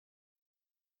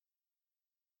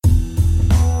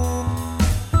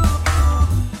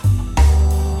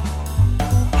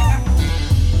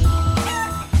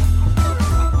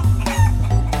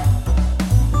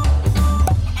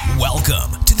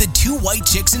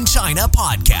in China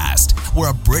podcast, where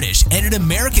a British and an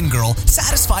American girl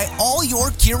satisfy all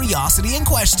your curiosity and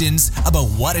questions about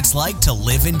what it's like to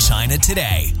live in China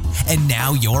today. And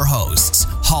now your hosts,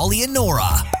 Holly and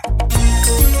Nora.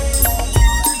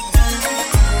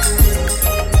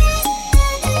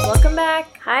 Welcome back.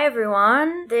 Hi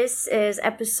everyone. This is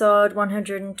episode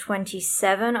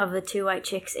 127 of the Two White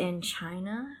Chicks in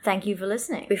China. Thank you for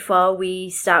listening. Before we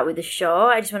start with the show,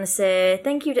 I just want to say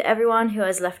thank you to everyone who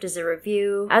has left us a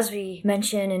review. As we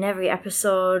mention in every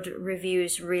episode,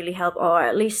 reviews really help, or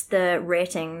at least the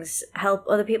ratings help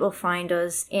other people find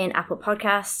us in Apple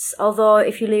Podcasts. Although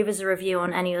if you leave us a review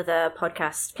on any other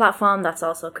podcast platform, that's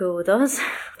also cool with us.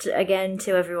 Again,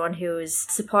 to everyone who's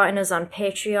supporting us on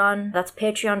Patreon, that's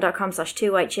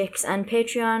patreon.com/twowhitechicks. And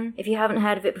Patreon, if you haven't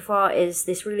heard of it before, is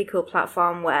this really cool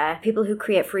platform where people who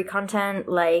create free content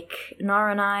like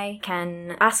Nora and I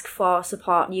can ask for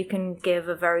support. You can give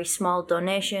a very small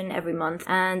donation every month,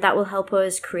 and that will help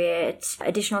us create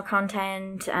additional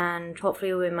content, and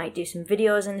hopefully we might do some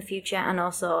videos in the future and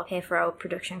also pay for our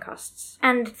production costs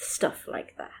and stuff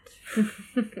like that.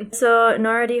 So,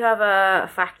 Nora, do you have a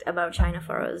fact about China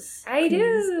for us? I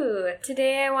do.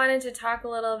 Today I wanted to talk a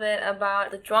little bit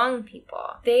about the Zhuang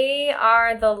people. They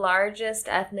are the largest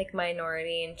ethnic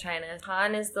minority in China.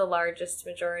 Han is the largest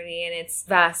majority, and it's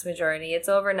vast majority. It's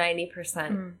over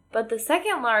 90%. But the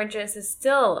second largest is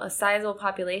still a sizable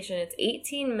population. It's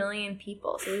 18 million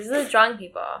people. So these are the Zhuang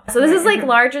people. So this is like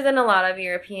larger than a lot of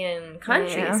European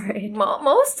countries. Yeah, right.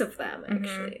 Most of them,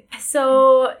 actually.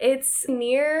 So it's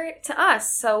near to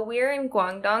us. So we're in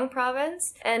Guangdong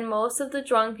province, and most of the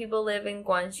Zhuang people live in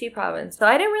Guangxi province. So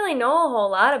I didn't really know a whole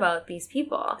lot about these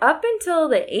people. Up until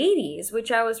the 80s,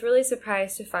 which I was really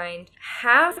surprised to find,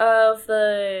 half of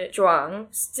the Zhuang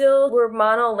still were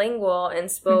monolingual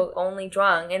and spoke only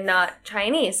Zhuang and not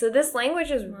Chinese. So this language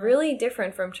is really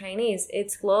different from Chinese.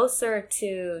 It's closer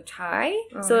to Thai.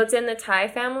 So it's in the Thai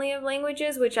family of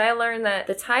languages, which I learned that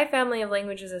the Thai family of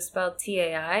languages is spelled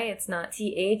T-A-I. It's not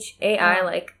T-H-A-I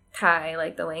like Thai,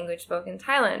 like the language spoken in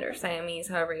Thailand, or Siamese,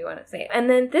 however you want to say it. And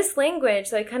then this language,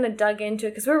 so I kind of dug into it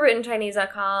because we're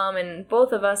WrittenChinese.com, and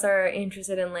both of us are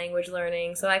interested in language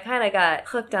learning, so I kind of got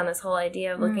hooked on this whole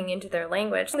idea of looking into their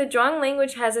language. The Zhuang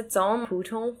language has its own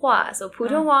Putonghua. So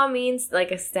Putonghua means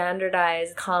like a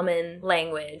standardized common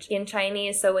language in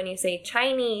Chinese. So when you say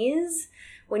Chinese,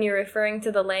 when you're referring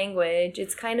to the language,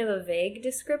 it's kind of a vague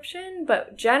description,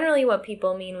 but generally what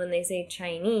people mean when they say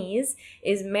Chinese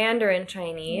is Mandarin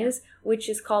Chinese, which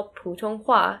is called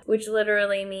Putonghua, which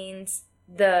literally means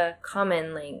the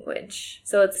common language.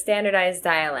 So it's standardized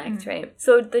dialect, right?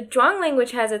 So the Zhuang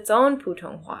language has its own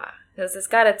Putonghua, because it's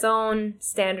got its own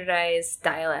standardized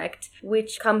dialect,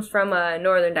 which comes from a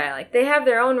northern dialect. They have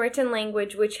their own written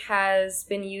language, which has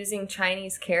been using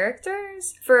Chinese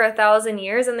characters for 1,000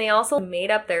 years, and they also made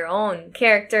up their own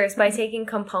characters by taking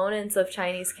components of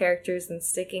Chinese characters and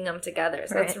sticking them together.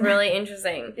 So it's really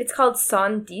interesting. It's called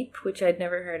Sondip, which I'd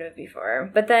never heard of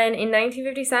before. But then in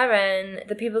 1957,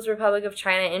 the People's Republic of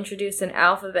China introduced an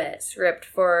alphabet script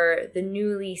for the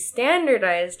newly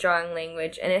standardized Zhuang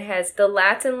language, and it has the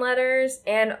Latin letters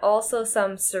and also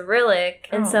some Cyrillic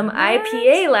and some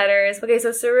IPA letters. Okay,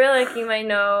 so Cyrillic you might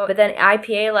know, but then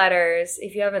IPA letters,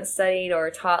 if you haven't studied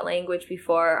or taught language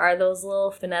before, are those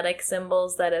little phonetic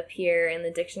symbols that appear in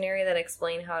the dictionary that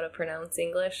explain how to pronounce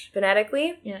English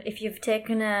phonetically. Yeah, if you've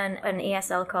taken an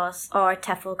ESL course or a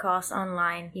TEFL course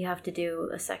online, you have to do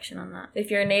a section on that. If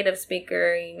you're a native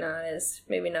speaker, you're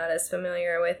maybe not as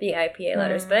familiar with the IPA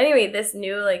letters. But anyway, this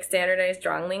new like standardized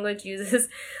Zhuang language uses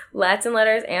Latin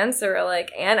letters and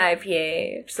Cyrillic and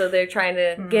IPA, so they're trying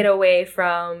to get away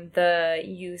from the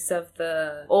use of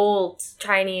the old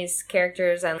Chinese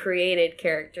characters and created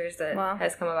characters that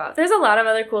has come about. There's a lot of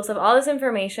other cool stuff. All this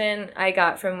information I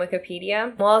got from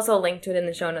Wikipedia. We'll also link to it in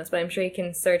the show notes, but I'm sure you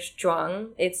can search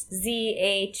Zhuang. It's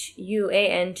Z-H-U-A-N-G.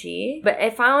 But I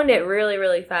found it really,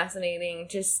 really fascinating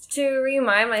just to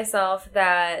remind myself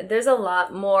that there's a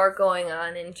lot more going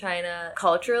on in China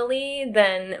culturally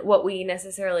than what we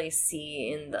necessarily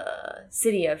see in the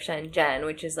city of Shenzhen,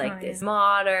 which is like this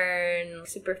modern,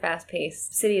 super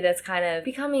fast-paced city that's kind of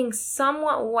becoming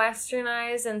somewhat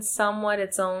westernized and somewhat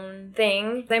its own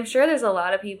thing. I'm sure there's a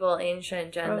lot of people in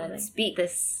Shenzhen that speak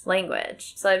this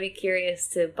language, so I'd be curious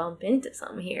to bump into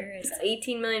some here. It's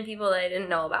 18 million people that I didn't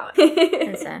know about.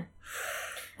 Insane.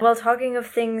 Well, talking of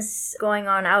things going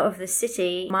on out of the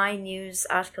city, my news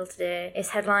article today is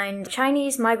headlined,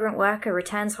 Chinese migrant worker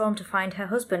returns home to find her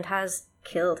husband has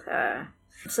killed her.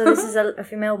 So this is a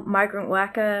female migrant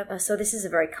worker. So this is a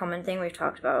very common thing we've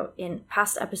talked about in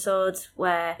past episodes,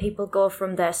 where people go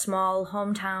from their small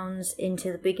hometowns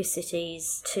into the bigger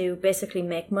cities to basically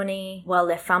make money while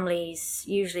their families,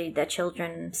 usually their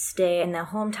children, stay in their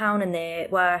hometown and they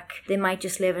work. They might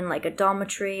just live in like a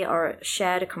dormitory or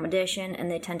shared accommodation, and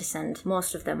they tend to send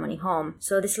most of their money home.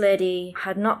 So this lady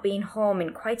had not been home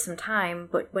in quite some time,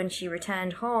 but when she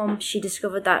returned home, she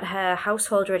discovered that her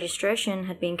household registration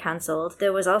had been cancelled.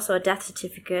 There was also a death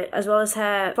certificate, as well as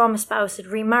her former spouse had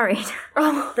remarried.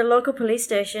 The local police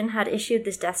station had issued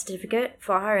this death certificate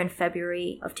for her in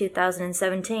February of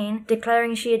 2017,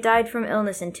 declaring she had died from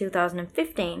illness in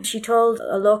 2015. She told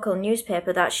a local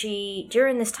newspaper that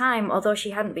during this time, although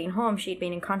she hadn't been home, she'd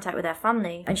been in contact with her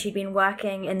family, and she'd been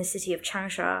working in the city of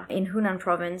Changsha in Hunan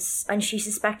province, and she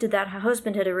suspected that her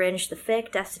husband had arranged the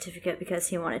fake death certificate because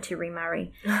he wanted to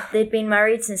remarry. They'd been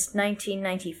married since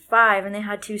 1995, and they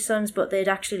had 2 sons, but they'd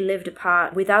actually lived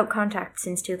apart without contact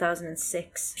since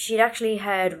 2006. She'd actually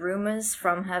heard rumours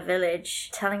from her village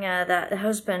telling her that the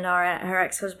husband or her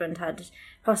ex-husband had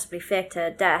possibly faked her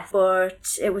death,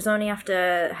 but it was only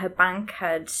after her bank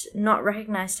had not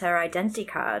recognised her identity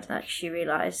card that she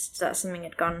realised that something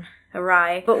had gone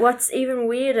awry. But what's even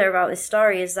weirder about this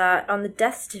story is that on the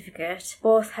death certificate,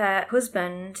 both her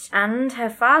husband and her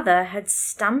father had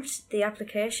stamped the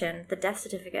application, the death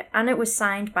certificate, and it was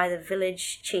signed by the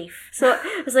village chief. So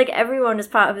it was like everyone was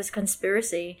part of this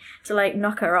conspiracy to like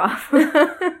knock her off.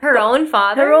 Her own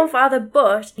father? Her own father,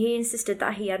 but he insisted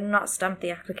that he had not stamped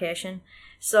the application.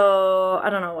 So I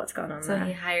don't know what's going on there. So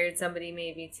he hired somebody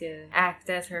maybe to act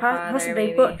as her father, possibly,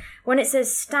 maybe. But when it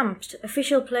says stamped,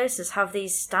 official places have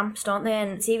these stamps, don't they?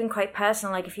 And it's even quite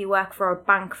personal. Like if you work for a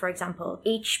bank, for example,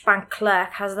 each bank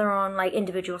clerk has their own like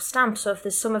individual stamp. So if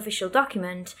there's some official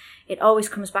document, it always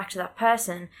comes back to that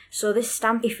person. So this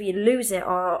stamp, if you lose it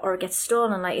or it gets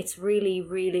stolen, like it's really,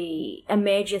 really a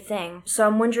major thing. So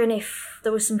I'm wondering if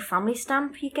there was some family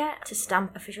stamp you get to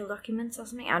stamp official documents or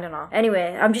something. I don't know.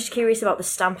 Anyway, I'm just curious about the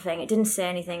stamp thing. It didn't say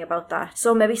anything about that.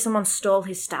 So maybe someone stole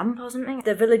his stamp or something.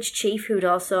 The village chief, who'd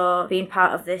also been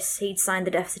part of this, he'd signed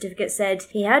the death certificate, said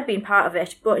he had been part of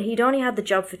it, but he'd only had the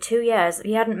job for 2 years.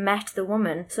 He hadn't met the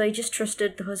woman, so he just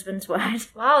trusted the husband's word.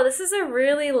 Wow, this is a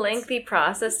really lengthy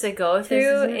process to go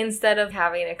through instead of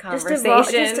having a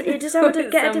conversation. You just have to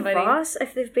get a divorce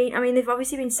if they've been, I mean, they've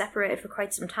obviously been separated for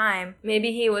quite some time.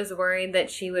 Maybe he was worried that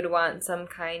she would want some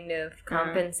kind of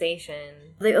compensation.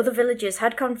 The other villagers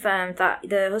had confirmed that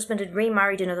the husband had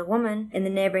remarried another woman in the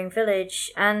neighbouring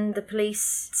village, and the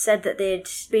police said that they'd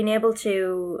been able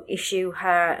to issue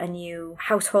her a new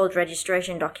household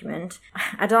registration document.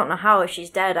 I don't know how if she's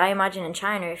dead. I imagine in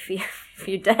China if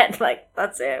you're dead, like,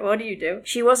 that's it. What do you do?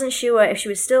 She wasn't sure if she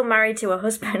was still married to her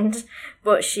husband,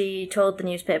 but she told the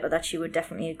newspaper that she would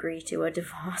definitely agree to a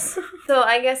divorce. So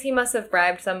I guess he must have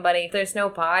bribed somebody. There's no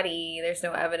body, there's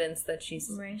no evidence that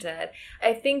she's dead.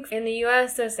 I think in the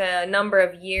US there's a number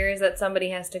of years that somebody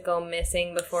has to go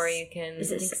missing before you can... I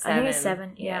think it's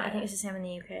 7. Yeah, I think it's the same in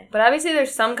the UK. But obviously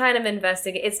there's some kind of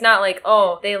investigation. It's not like,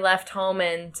 oh, they left home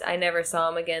and I never saw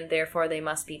them again, therefore they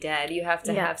must be dead. You have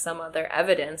to have some other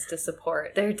evidence to support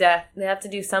their death. They have to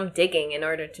do some digging in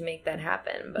order to make that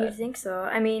happen. But you think so?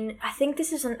 I mean, I think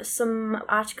this is some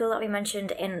article that we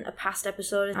mentioned in a past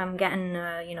episode. I'm getting,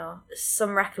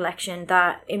 some recollection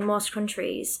that in most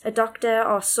countries, a doctor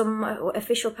or some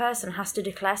official person has to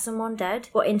declare someone dead.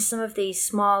 But in some of these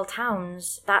small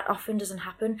towns, that often doesn't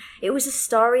happen. It was a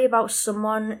story about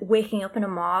someone waking up in a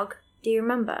morgue. Do you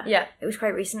remember? Yeah. It was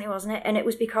quite recently, wasn't it? And it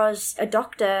was because a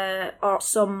doctor or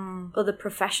some other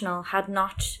professional had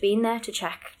not been there to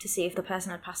check to see if the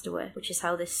person had passed away, which is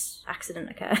how this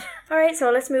accident occurred. All right, so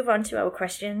let's move on to our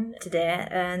question today.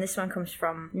 And this one comes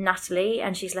from Natalie,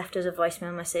 and she's left us a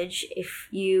voicemail message. If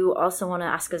you also want to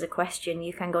ask us a question,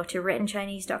 you can go to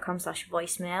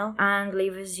writtenchinese.com/voicemail and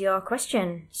leave us your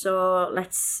question. So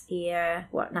let's hear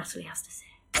what Natalie has to say.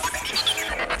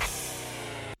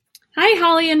 Hi,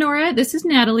 Holly and Nora. This is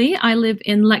Natalie. I live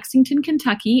in Lexington,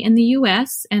 Kentucky in the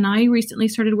U.S., and I recently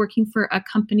started working for a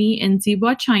company in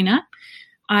Zibua, China.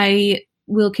 I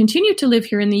will continue to live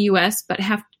here in the U.S., but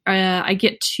I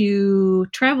get to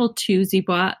travel to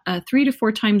Zibua 3 to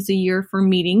 4 times a year for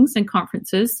meetings and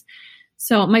conferences.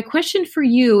 So my question for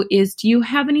you is, do you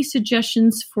have any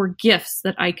suggestions for gifts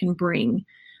that I can bring?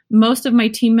 Most of my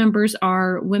team members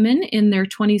are women in their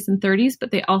 20s and 30s,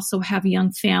 but they also have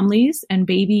young families and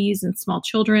babies and small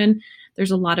children.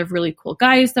 There's a lot of really cool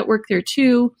guys that work there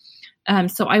too.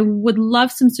 So I would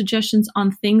love some suggestions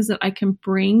on things that I can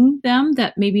bring them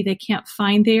that maybe they can't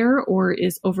find there or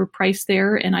is overpriced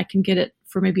there and I can get it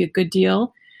for maybe a good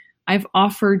deal. I've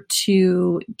offered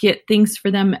to get things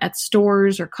for them at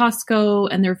stores or Costco,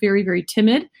 and they're very, very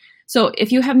timid. So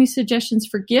if you have any suggestions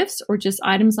for gifts or just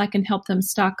items I can help them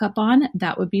stock up on,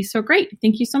 that would be so great.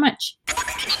 Thank you so much.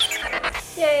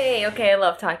 Yay! Okay, I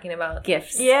love talking about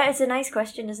gifts. Yeah, it's a nice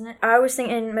question, isn't it? I was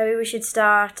thinking maybe we should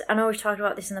start, I know we've talked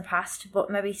about this in the past, but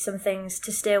maybe some things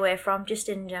to stay away from, just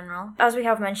in general. As we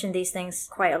have mentioned these things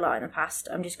quite a lot in the past,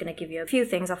 I'm just going to give you a few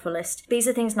things off a list. These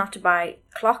are things not to buy: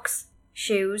 clocks,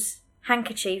 shoes,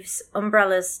 handkerchiefs,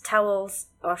 umbrellas, towels,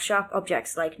 or sharp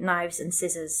objects like knives and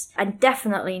scissors. And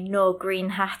definitely no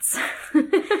green hats.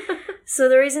 So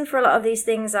the reason for a lot of these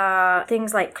things are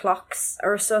things like clocks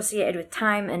are associated with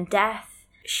time and death.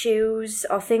 Shoes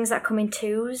or things that come in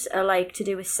twos are like to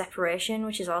do with separation,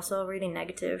 which is also really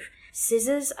negative.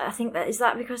 Scissors, I think that is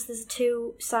that because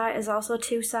there's also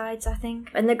two sides, I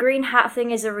think. And the green hat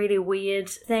thing is a really weird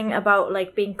thing about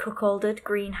like being cuckolded.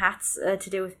 Green hats to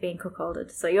do with being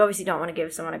cuckolded. So you obviously don't want to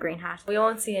give someone a green hat. We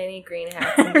won't see any green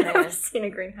hats in China. I've never seen a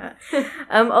green hat.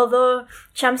 Although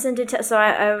Chamson did so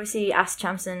I obviously asked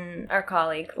Chamson, our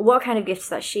colleague, what kind of gifts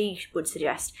that she would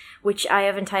suggest, which I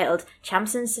have entitled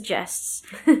Chamson Suggests,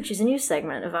 which is a new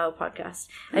segment of our podcast.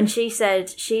 And she said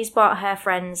she's bought her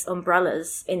friends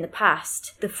umbrellas in the past.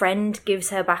 The friend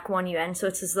gives her back €1, so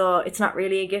it's as though it's not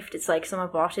really a gift, it's like someone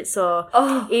bought it. So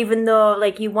even though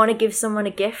like you want to give someone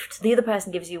a gift, the other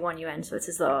person gives you €1, so it's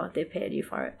as though they paid you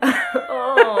for it.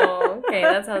 Oh, okay,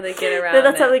 that's how they get around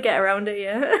That's how they get around it,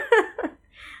 yeah.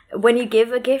 When you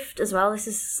give a gift as well, this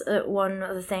is one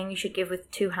other thing, you should give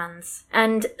with two hands.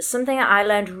 And something that I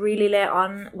learned really late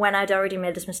on when I'd already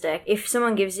made this mistake, if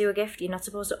someone gives you a gift, you're not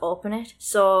supposed to open it.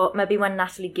 So maybe when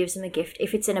Natalie gives them a gift,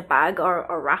 if it's in a bag or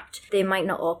wrapped, they might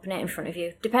not open it in front of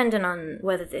you, depending on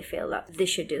whether they feel that they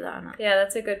should do that or not. Yeah,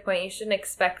 that's a good point. You shouldn't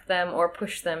expect them or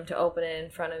push them to open it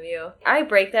in front of you. I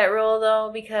break that rule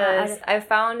though, because I've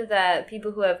found that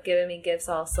people who have given me gifts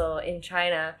also in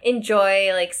China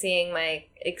enjoy like seeing my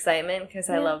excitement because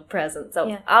I love presents.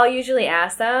 So I'll usually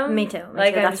ask them. Me too.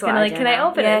 Like I'm just gonna like, can I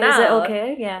open it now? Is it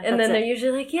okay? Yeah. And then they're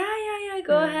usually like, yeah,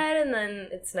 go ahead. And then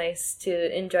it's nice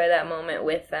to enjoy that moment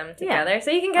with them together.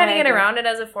 So you can kind of get around it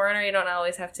as a foreigner. You don't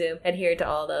always have to adhere to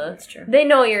all the. That's true. They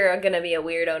know you're gonna be a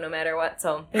weirdo no matter what.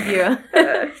 So if you're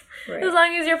right. As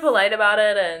long as you're polite about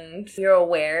it and you're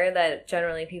aware that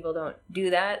generally people don't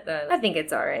do that, then I think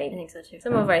it's alright. I think so too.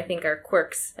 Some of I think our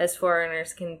quirks as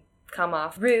foreigners can come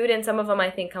off rude, and some of them I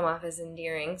think come off as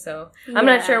endearing. So I'm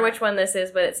not sure which one this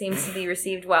is, but it seems to be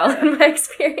received well in my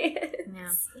experience. Yeah.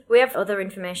 We have other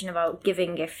information about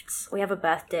giving gifts. We have a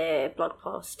birthday blog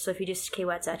post, so if you just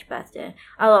keyword search birthday,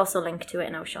 I'll also link to it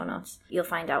in our show notes. You'll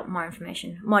find out more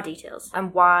information, more details,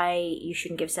 and why you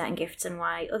shouldn't give certain gifts and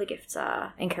why other gifts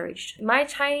are encouraged. My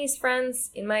Chinese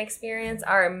friends, in my experience,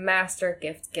 are master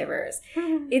gift givers.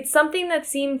 It's something that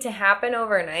seemed to happen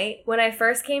overnight. When I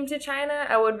first came to China,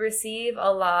 I would receive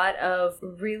a lot of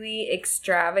really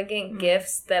extravagant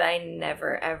gifts that I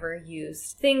never ever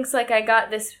used. Things like I got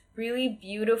this really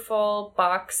beautiful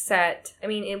box set. I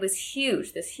mean, it was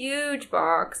huge, this huge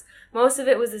box. Most of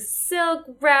it was a silk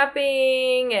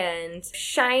wrapping and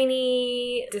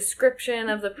shiny description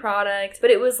of the product.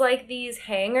 But it was like these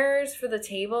hangers for the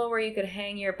table where you could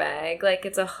hang your bag. Like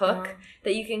it's a hook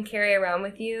that you can carry around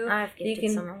with you. I've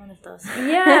gifted someone one of those.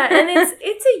 Yeah, and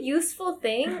it's a useful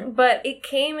thing, but it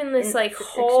came in this like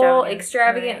whole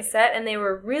extravagant set, and they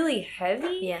were really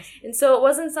heavy. Yes. And so it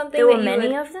wasn't something there were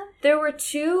many of them? There were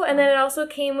 2, and then it also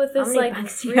came with this like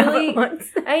really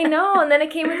I know, and then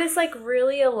it came with this like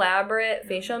really elaborate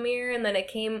facial mirror, and then it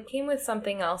came with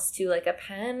something else too, like a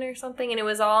pen or something, and it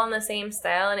was all in the same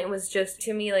style, and it was just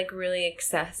to me like really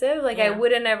excessive. Like I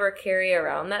wouldn't ever carry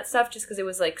around that stuff just because it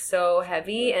was like so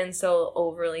heavy and so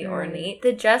overly ornate.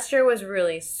 The gesture was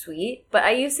really sweet, but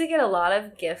I used to get a lot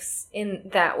of gifts in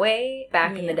that way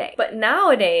back in the day. But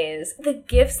nowadays, the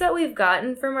gifts that we've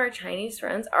gotten from our Chinese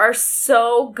friends are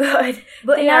so good.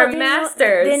 But they are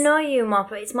masters. They know you more,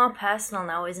 but it's more personal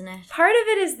now, isn't it? Part of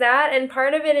it is that, and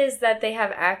part of it is that they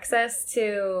have access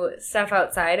to stuff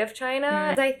outside of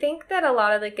China. I think that a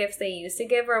lot of the gifts they used to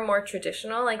give are more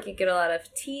traditional. Like you get a lot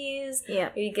of teas,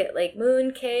 you get like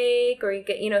moon cake, or you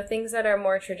get, things that are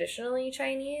more traditionally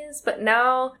Chinese. But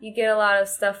now you get a lot of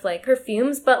stuff like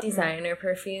perfumes, but designer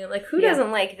perfume. Like who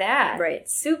doesn't like that? Right.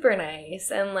 It's super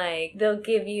nice. And like they'll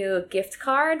give you a gift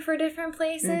card for different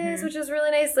places, which is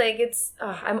really nice. Like it's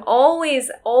I'm always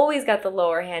got the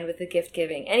lower hand with the gift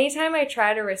giving. Anytime I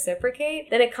try to reciprocate,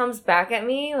 then it comes back at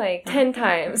me like 10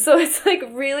 times. So it's like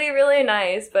really, really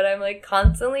nice, but I'm like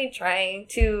constantly trying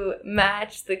to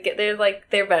match they're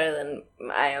better than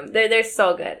I am. They're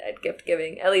so good at gift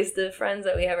giving. At least the friends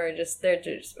that we have are they're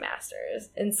just masters.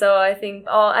 And so I think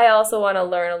I also want to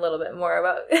learn a little bit more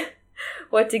about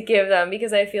what to give them,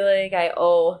 because I feel like I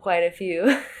owe quite a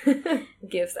few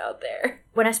gifts out there.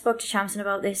 When I spoke to Shamson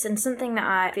about this, and something that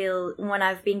I feel when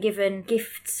I've been given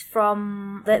gifts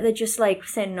from, they're just like,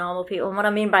 say, normal people. And what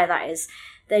I mean by that is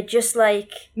they're just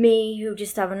like me, who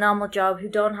just have a normal job, who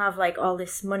don't have like all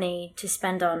this money to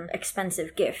spend on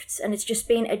expensive gifts. And it's just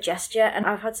been a gesture. And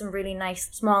I've had some really nice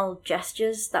small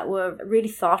gestures that were really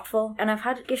thoughtful. And I've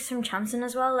had gifts from Chamson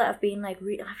as well that have been like,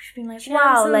 I've just been like,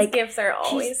 wow, like gifts are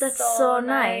always that's so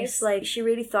nice. Like, she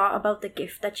really thought about the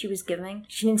gift that she was giving.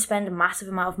 She didn't spend a massive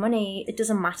amount of money. It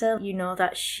doesn't matter. You know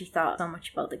that she thought so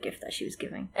much about the gift that she was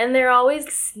giving. And they're always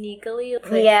sneakily,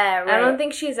 like, yeah, right. I don't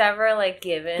think she's ever like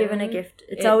given a gift.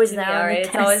 It's always there on the It's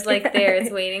desk. always like there.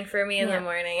 It's waiting for me in Yeah. the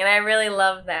morning. And I really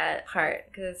love that part,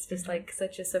 because it's just like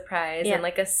such a surprise Yeah. and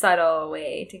like a subtle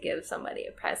way to give somebody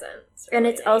a present. And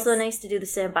really it's also nice to do the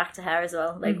same back to her as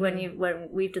well. Like Mm-hmm. when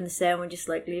we've done the same, we just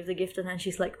like leave the gift and then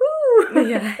she's like, ooh.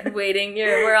 Yeah, waiting.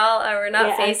 We're not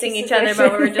Yeah, facing each other,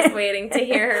 but we're just waiting to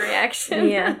hear her reaction.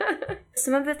 Yeah.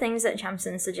 Some of the things that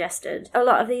Chamson suggested, a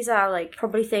lot of these are like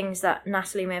probably things that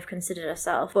Natalie may have considered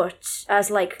herself, but as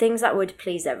like things that would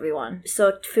please everyone.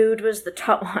 So food was the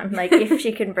top one. Like if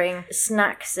she can bring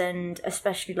snacks, and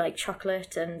especially like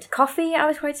chocolate and coffee, I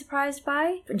was quite surprised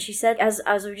by. And she said, as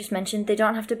we just mentioned, they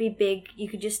don't have to be big. You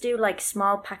could just do like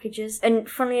small packages. And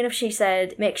funnily enough, she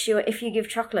said, make sure if you give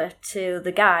chocolate to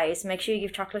the guys, make sure you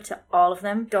give chocolate to all of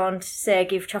them. Don't say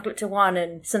give chocolate to one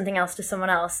and something else to someone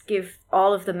else. Give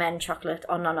all of the men chocolate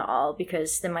or none at all,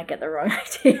 because they might get the wrong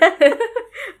idea.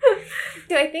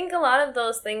 I think a lot of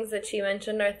those things that she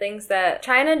mentioned are things that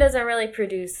China doesn't really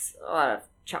produce a lot of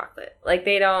chocolate. Like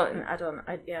they don't. I don't.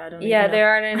 Yeah, there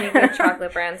aren't any good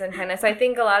chocolate brands in China. So I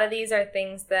think a lot of these are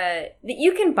things that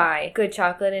you can buy good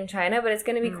chocolate in China, but it's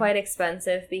going to be quite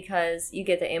expensive because you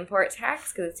get the import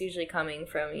tax, because it's usually coming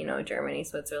from, Germany,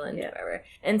 Switzerland, whatever.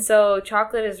 And so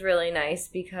chocolate is really nice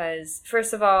because,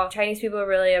 first of all, Chinese people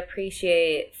really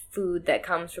appreciate food that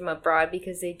comes from abroad,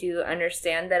 because they do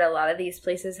understand that a lot of these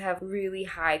places have really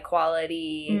high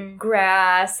quality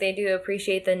grass. They do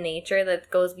appreciate the nature that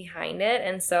goes behind it,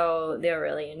 and so they'll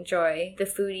really enjoy the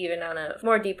food even on a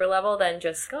more deeper level than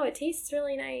just, it tastes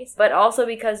really nice. But also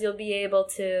because you'll be able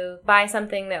to buy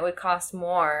something that would cost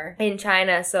more in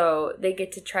China, so they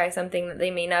get to try something that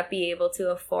they may not be able to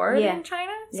afford in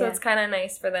China. So it's kind of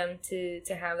nice for them to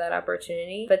have that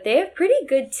opportunity. But they have pretty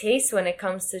good taste when it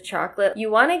comes to chocolate.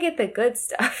 You want to get the good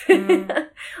stuff.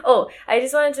 Oh, I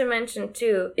just wanted to mention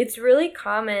too, it's really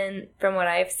common from what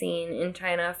I've seen in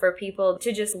China for people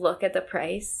to just look at the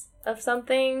price of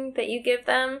something that you give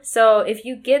them. So if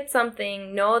you get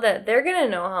something, know that they're gonna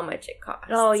know how much it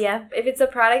costs. Oh yeah. If it's a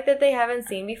product that they haven't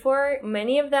seen before,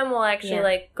 many of them will actually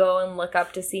like go and look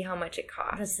up to see how much it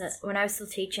costs. When I was still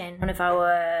teaching, one of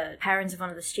our parents of one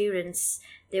of the students,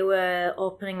 they were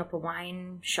opening up a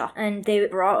wine shop, and they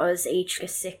brought us each a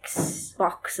 6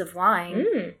 box of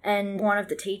wine. And one of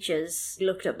the teachers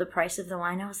looked up the price of the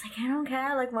wine. I was like, I don't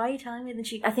care. Like, why are you telling me? Then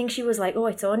I think she was like, oh,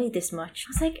 it's only this much. I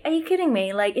was like, are you kidding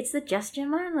me? Like, it's the gesture,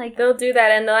 man. Like, they'll do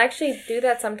that, and they'll actually do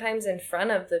that sometimes in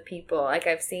front of the people. Like,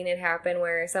 I've seen it happen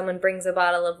where someone brings a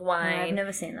bottle of wine. I've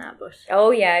never seen that, but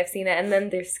oh yeah, I've seen it. And then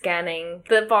they're scanning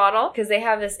the bottle, because they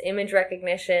have this image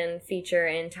recognition feature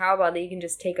in Taobao that you can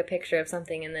just take a picture of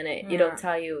something and then it'll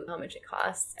tell you how much it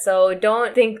costs. So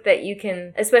don't think that you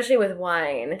can, especially with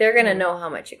wine, they're gonna know how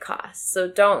much it costs. So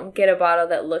don't get a bottle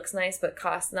that looks nice but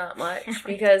costs not much,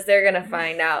 because they're gonna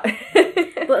find out.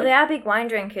 But they are big wine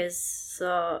drinkers.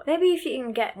 So maybe if you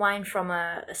can get wine from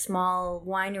a small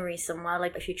winery somewhere,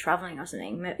 like if you're traveling or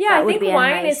something. Yeah, I think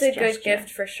wine nice is a good gesture.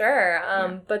 gift for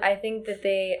sure. But I think that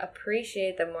they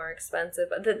appreciate the more expensive.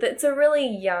 It's a really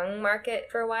young market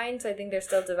for wine, so I think they're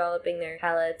still developing their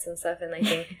palates and stuff. And I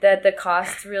think that the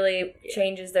cost really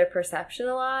changes their perception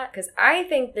a lot. Because I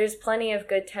think there's plenty of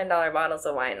good $10 bottles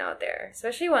of wine out there,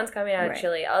 especially ones coming out of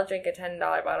Chile. I'll drink a $10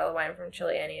 bottle of wine from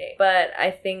Chile any day. But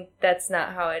I think that's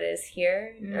not how it is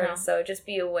here. No. And so just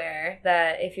be aware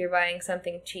that if you're buying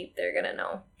something cheap, they're gonna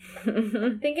know.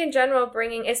 I think in general,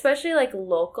 bringing, especially like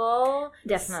local,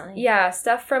 Definitely. yeah,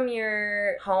 stuff from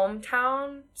your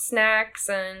hometown, snacks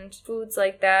and foods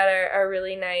like that are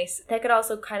really nice. That could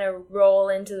also kind of roll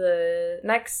into the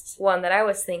next one that I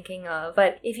was thinking of.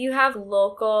 But if you have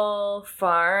local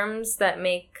farms that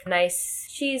make nice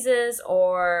cheeses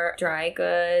or dry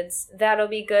goods, that'll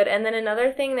be good. And then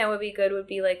another thing that would be good would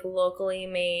be like locally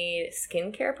made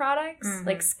skincare products.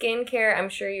 Like skincare, I'm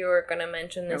sure you were going to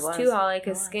mention this too, Holly,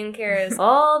 because skincare is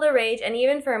all the rage. And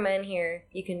even for men here,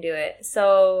 you can do it.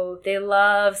 So they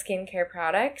love skincare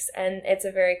products, and it's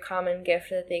a very common gift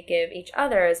that they give each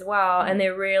other as well. And they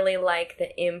really like the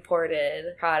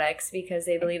imported products because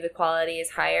they believe the quality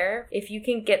is higher. If you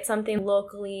can get something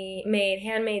locally made,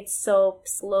 handmade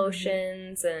soaps,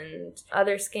 lotions, and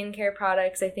other skincare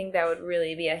products, I think that would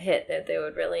really be a hit, that they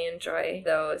would really enjoy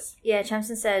those. Yeah,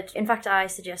 Chamson said, in fact, I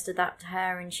suggested that to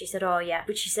her, and she said, oh yeah.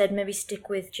 But she said maybe stick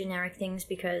with generic things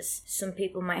because some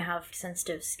people might have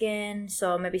sensitive skin,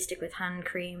 so maybe stick with hand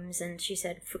creams. And she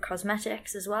said for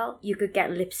cosmetics as well, you could get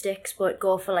lipsticks, but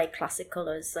go for like classic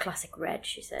colours, like classic red,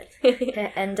 she said.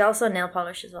 And also nail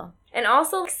polish as well. And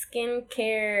also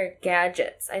skincare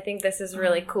gadgets. I think this is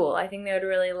really cool. I think they would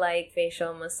really like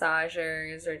facial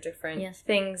massagers or different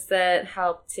things that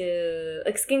help to,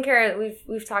 like skincare.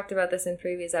 We've talked about this in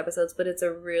previous episodes, but it's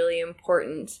a really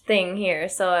important thing here.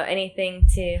 So anything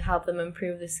to help them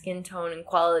improve the skin tone and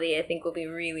quality, I think will be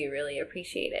really, really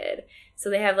appreciated. So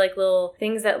they have like little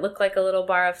things that look like a little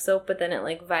bar of soap, but then it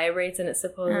like vibrates and it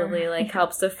supposedly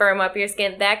helps to firm up your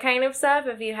skin. That kind of stuff.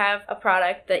 If you have a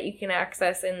product that you can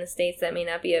access in the States that may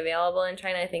not be available in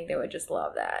China, I think they would just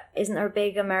love that. Isn't there a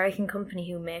big American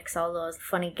company who makes all those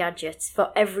funny gadgets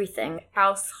for everything?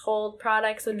 Household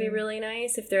products would be really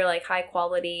nice if they're like high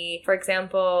quality. For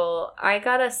example, I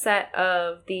got a set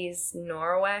of these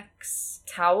Norwex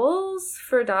towels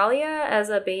for Dahlia as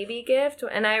a baby gift,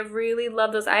 and I really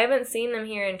love those. I haven't seen them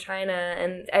here in China,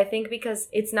 and I think because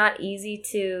it's not easy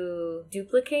to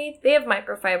duplicate. They have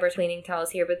microfiber cleaning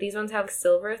towels here, but these ones have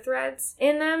silver threads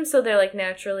in them, so they're like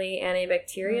naturally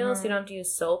antibacterial, so you don't have to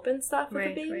use soap and stuff with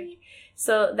a baby. Right.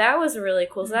 So that was really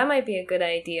cool. So that might be a good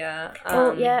idea.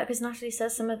 Because Natalie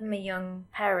says some of them are young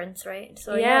parents, right?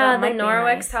 So the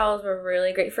Norwex towels were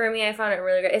really great. For me, I found it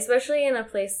really great, especially in a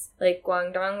place like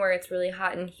Guangdong where it's really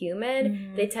hot and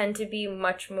humid. They tend to be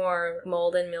much more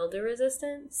mold and mildew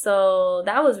resistant. So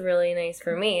that was really nice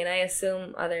for me. And I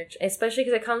assume especially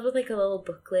because it comes with like a little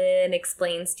booklet and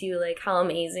explains to you like how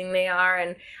amazing they are.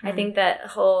 And I think that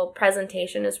whole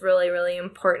presentation is really, really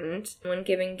important when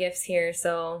giving gifts here.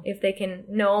 So if they can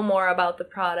know more about the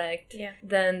product,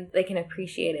 then they can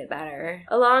appreciate it better.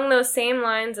 Along those same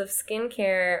lines of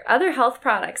skincare, other health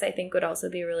products I think would also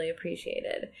be really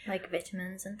appreciated. Like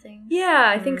vitamins and things?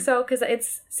 Yeah, I think so, because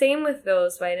it's same with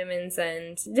those vitamins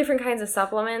and different kinds of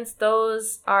supplements.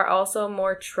 Those are also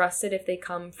more trusted if they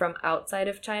come from outside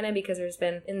of China, because there's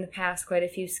been in the past quite a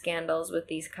few scandals with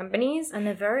these companies. And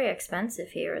they're very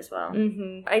expensive here as well.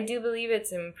 I do believe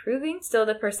it's improving. Still,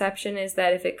 the perception is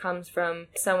that if it comes from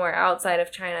somewhere outside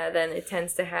of China, then it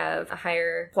tends to have a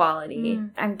higher quality.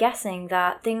 I'm guessing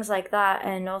that things like that,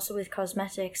 and also with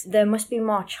cosmetics, there must be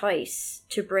more choice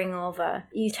to bring over.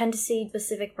 You tend to see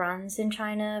specific brands in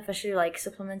China, especially like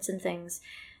supplements and things.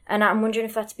 And I'm wondering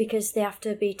if that's because they have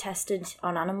to be tested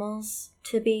on animals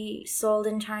to be sold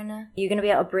in China. You're going to be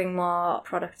able to bring more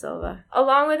products over.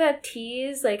 Along with that,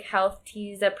 teas, like health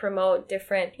teas that promote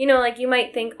different, like you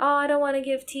might think, oh, I don't want to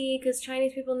give tea because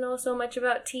Chinese people know so much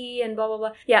about tea and blah, blah,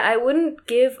 blah. Yeah, I wouldn't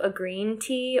give a green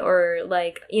tea or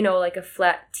like a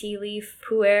flat tea leaf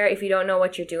pu'er if you don't know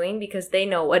what you're doing, because they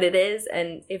know what it is.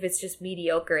 And if it's just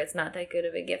mediocre, it's not that good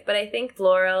of a gift. But I think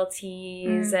floral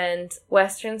teas and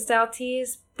Western style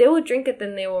teas, they will drink it,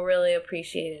 then they will really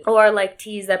appreciate it. Or like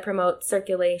teas that promote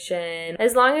circulation.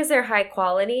 As long as they're high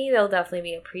quality, they'll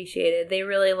definitely be appreciated. They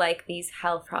really like these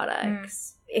health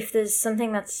products. If there's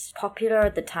something that's popular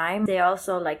at the time, they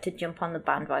also like to jump on the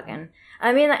bandwagon.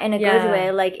 I mean that in a good way.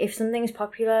 Like, if something's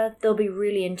popular, they'll be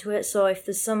really into it. So if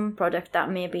there's some product that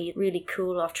may be really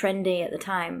cool or trendy at the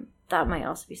time, that might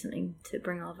also be something to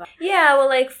bring over. Yeah, well,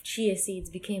 like, chia seeds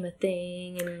became a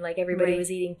thing, and, like, everybody was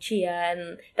eating chia,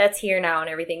 and that's here now and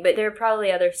everything. But there are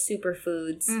probably other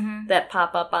superfoods that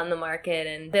pop up on the market,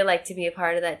 and they like to be a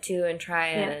part of that, too, and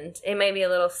try it. And it may be a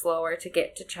little slower to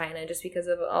get to China just because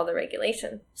of all the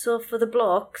regulation. So for the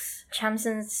blokes,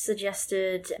 Chamson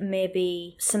suggested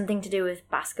maybe something to do with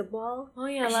basketball. Oh,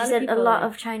 yeah, She said a lot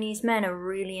of Chinese men are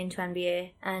really into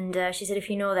NBA, and she said if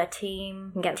you know their team,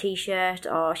 you can get a t-shirt,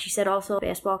 or she said also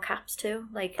baseball caps too.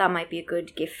 Like, that might be a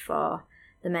good gift for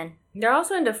the men. They're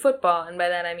also into football, and by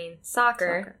that I mean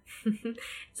soccer.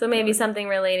 So maybe something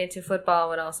related to football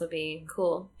would also be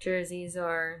cool. Jerseys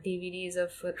or DVDs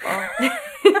of football.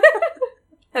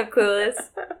 How cool is?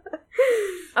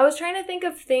 I was trying to think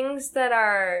of things that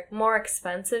are more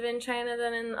expensive in China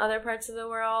than in other parts of the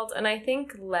world, and I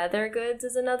think leather goods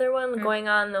is another one, going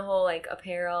on the whole, like,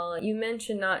 apparel. You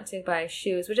mentioned not to buy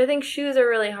shoes, which I think shoes are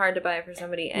really hard to buy for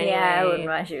somebody anyway. Yeah, I wouldn't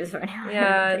buy shoes for anyone.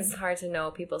 Yeah, it's hard to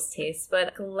know people's tastes,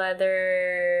 but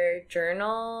leather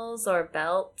journals or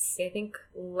belts, I think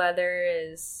leather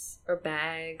is... or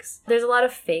bags. There's a lot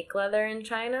of fake leather in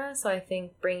China, so I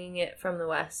think bringing it from the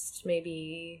West may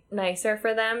be nicer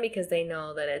for them because they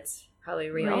know that it's probably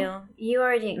real. You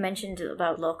already mentioned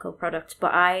about local products,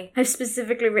 but I have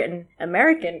specifically written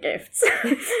American gifts.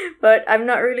 But I'm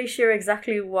not really sure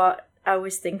exactly what I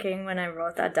was thinking when I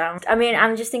wrote that down. I mean,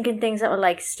 I'm just thinking things that were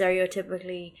like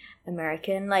stereotypically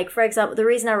American. Like, for example, the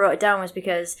reason I wrote it down was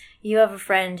because you have a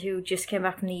friend who just came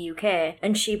back from the UK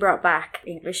and she brought back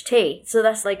English tea. So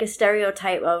that's like a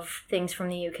stereotype of things from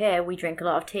the UK. We drink a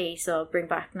lot of tea, so bring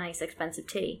back nice, expensive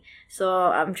tea. So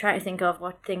I'm trying to think of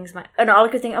what things might... And all I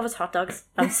could think of was hot dogs.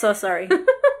 I'm so sorry.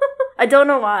 I don't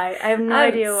know why. I have no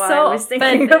idea why I was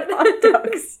thinking of hot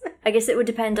dogs. I guess it would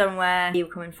depend on where you're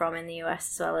coming from in the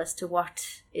US as well as to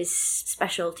what is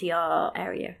special to your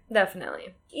area.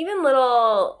 Definitely. Even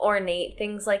little ornate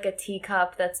things like a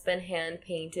teacup that's been hand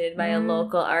painted by a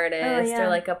local artist or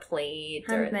like a plate.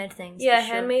 Handmade things. Yeah,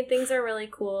 handmade things are really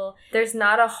cool. There's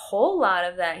not a whole lot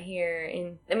of that here.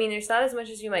 There's not as much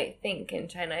as you might think in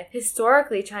China.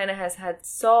 Historically, China has had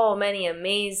so many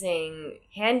amazing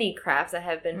handicrafts that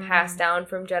have been passed down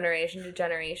from generation to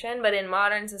generation. But in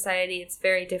modern society, it's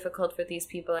very difficult for these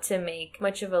people to make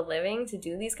much of a living to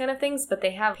do these kind of things. But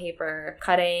they have paper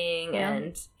cutting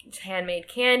and handmade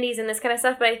candies and this kind of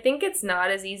stuff, but I think it's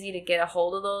not as easy to get a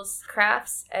hold of those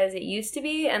crafts as it used to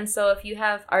be. And so if you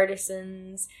have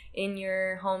artisans in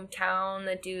your hometown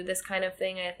that do this kind of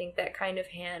thing, I think that kind of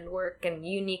handwork and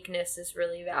uniqueness is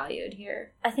really valued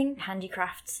here. I think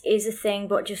handicrafts is a thing,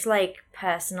 but just like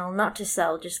personal, not to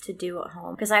sell, just to do at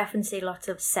home. Because I often see lots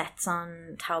of sets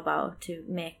on Taobao to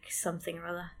make something or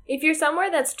other. If you're somewhere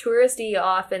that's touristy, you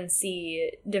often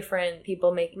see different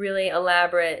people make really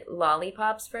elaborate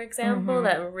lollipops, for example,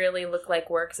 that really look like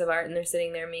works of art, and they're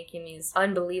sitting there making these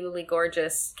unbelievably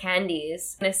gorgeous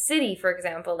candies. In a city, for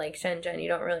example, like Shenzhen, you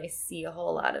don't really see a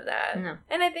whole lot of that. No.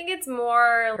 And I think it's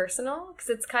more personal, because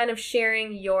it's kind of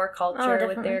sharing your culture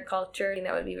with their culture, and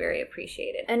that would be very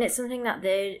appreciated. And it's something that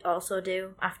they also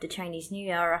do after Chinese New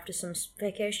Year or after some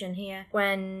vacation here.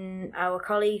 When our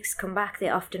colleagues come back, they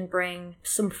often bring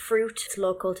some fruit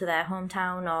local to their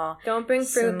hometown, or don't bring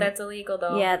fruit, that's illegal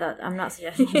though. Yeah, I'm not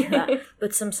suggesting you do that.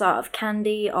 But some sort of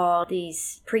candy or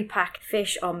these pre-packed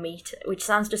fish or meat, which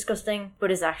sounds disgusting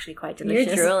but is actually quite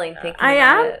delicious. You're drooling thinking I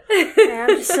about am. it. I am.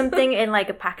 Just something in like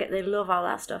a packet. They love all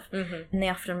that stuff. And they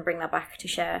often bring that back to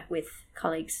share with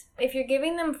colleagues. If you're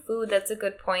giving them food, that's a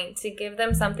good point, to give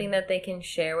them something that they can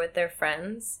share with their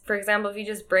friends. For example, if you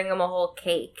just bring them a whole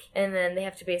cake and then they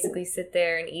have to basically sit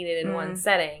there and eat it in one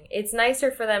setting, it's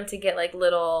nicer for them to get like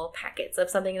little packets of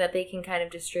something that they can kind of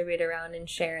distribute around and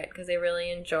share it, because they really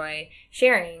enjoy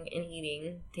sharing and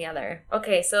eating together.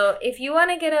 Okay, so if you want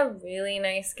to get a really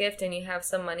nice gift and you have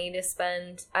some money to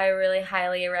spend, I really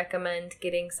highly recommend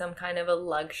getting some kind of a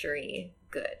luxury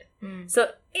good. So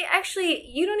actually,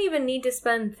 you don't even need to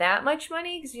spend that much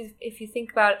money, because if you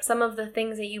think about some of the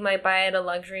things that you might buy at a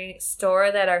luxury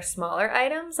store that are smaller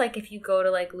items, like if you go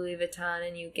to like Louis Vuitton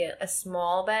and you get a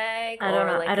small bag, I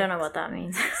don't know what that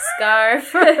means.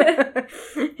 Scarf.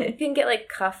 You can get like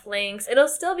cufflinks. It'll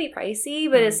still be pricey,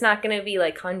 but it's not going to be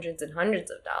like hundreds and hundreds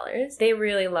of dollars. They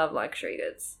really love luxury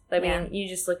goods. I mean, you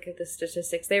just look at the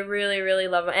statistics. They really, really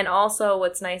love them. And also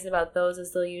what's nice about those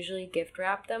is they'll usually gift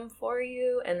wrap them for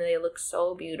you, and they look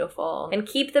so beautiful. And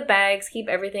keep the bags, keep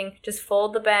everything. Just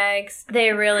fold the bags.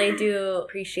 They really do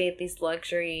appreciate these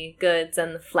luxury goods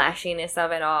and the flashiness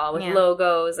of it all, with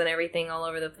logos and everything all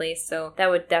over the place. So that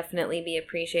would definitely be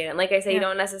appreciated. And like I say, you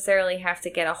don't necessarily have to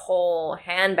get a whole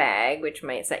handbag, which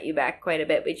might set you back quite a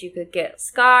bit, but you could get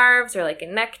scarves or like a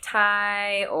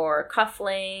necktie or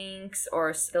cufflinks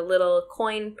or the little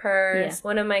coin purse.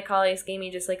 One of my colleagues gave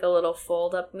me just like a little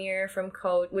fold-up mirror from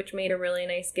Coach, which made a really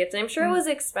nice gift. And I'm sure it was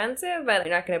expensive, but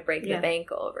they're not going to break the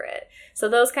bank over it. So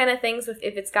those kind of things, if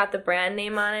it's got the brand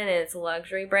name on it and it's a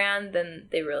luxury brand, then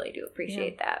they really do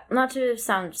appreciate that. Not to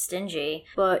sound stingy,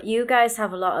 but you guys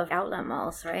have a lot of outlet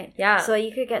malls, right? Yeah. So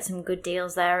you could get some good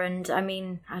deals there, and I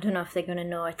don't know if they're going to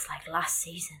know it's like last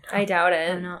season. I doubt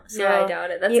it. I know. So I doubt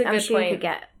it. That's a good I'm sure point. you could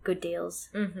get good deals.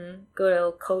 Go to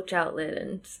a Coach outlet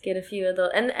and get a few of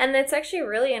those. And it's actually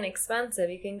really inexpensive.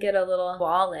 You can get a little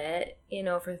wallet,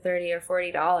 for $30 or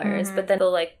 $40, but then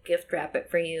they'll like gift wrap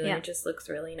it for you, and it just looks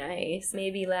really nice.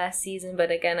 Maybe last season,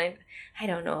 but again, I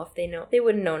don't know if they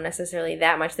wouldn't know necessarily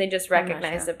that much. They just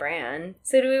recognize the brand.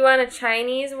 So do we want a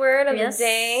Chinese word of the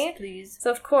day? Please.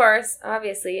 So of course,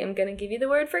 obviously, I'm going to give you the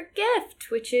word for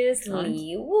gift, which is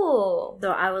Li Wu.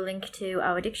 So I will link to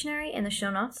our dictionary in the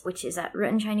show notes, which is at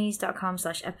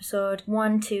writtenchinese.com/episode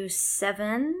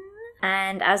 127.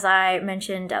 And as I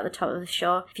mentioned at the top of the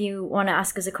show, if you want to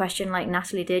ask us a question like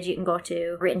Natalie did, you can go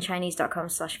to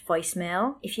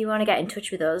writtenchinese.com/voicemail. If you want to get in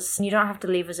touch with us, you don't have to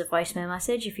leave us a voicemail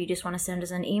message. If you just want to send us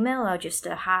an email or just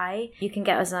a hi, you can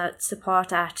get us at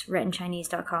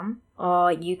support@writtenchinese.com.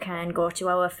 Or you can go to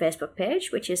our Facebook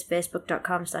page, which is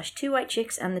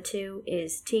facebook.com/2whitechicks, and the 2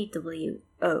 is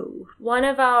TWO. One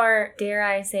of our, dare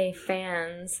I say,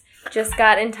 fans just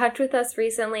got in touch with us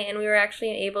recently, and we were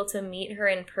actually able to meet her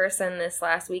in person this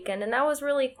last weekend, and that was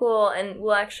really cool. And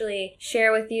we'll actually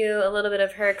share with you a little bit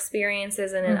of her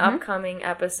experiences in an upcoming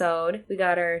episode. We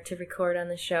got her to record on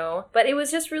the show. But it was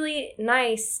just really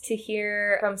nice to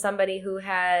hear from somebody who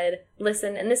had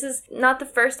listened. And this is not the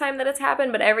first time that it's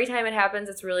happened, but every time it happens,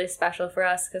 it's really special for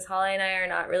us because Holly and I are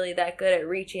not really that good at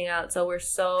reaching out. So we're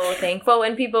so thankful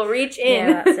when people reach in.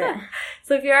 Yeah, that's it.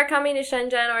 So if you are coming to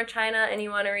Shenzhen or China and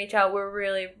you want to reach out, we're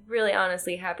really, really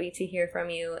honestly happy to hear from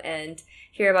you and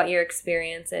hear about your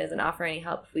experiences and offer any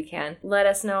help if we can. Let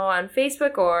us know on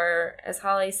Facebook or, as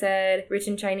Holly said,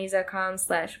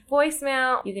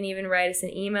 writtenchinese.com/voicemail. You can even write us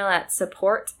an email at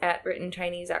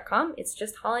support@writtenchinese.com. It's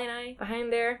just Holly and I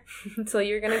behind there. So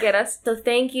you're going to get us. So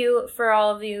thank you for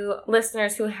all of you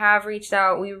listeners who have reached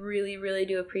out. We really, really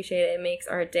do appreciate it. It makes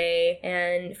our day.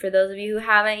 And for those of you who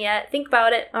haven't yet, think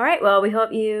about it. All right, well, we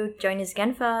hope you join us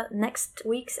again for next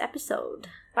week's episode.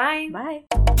 Bye. Bye.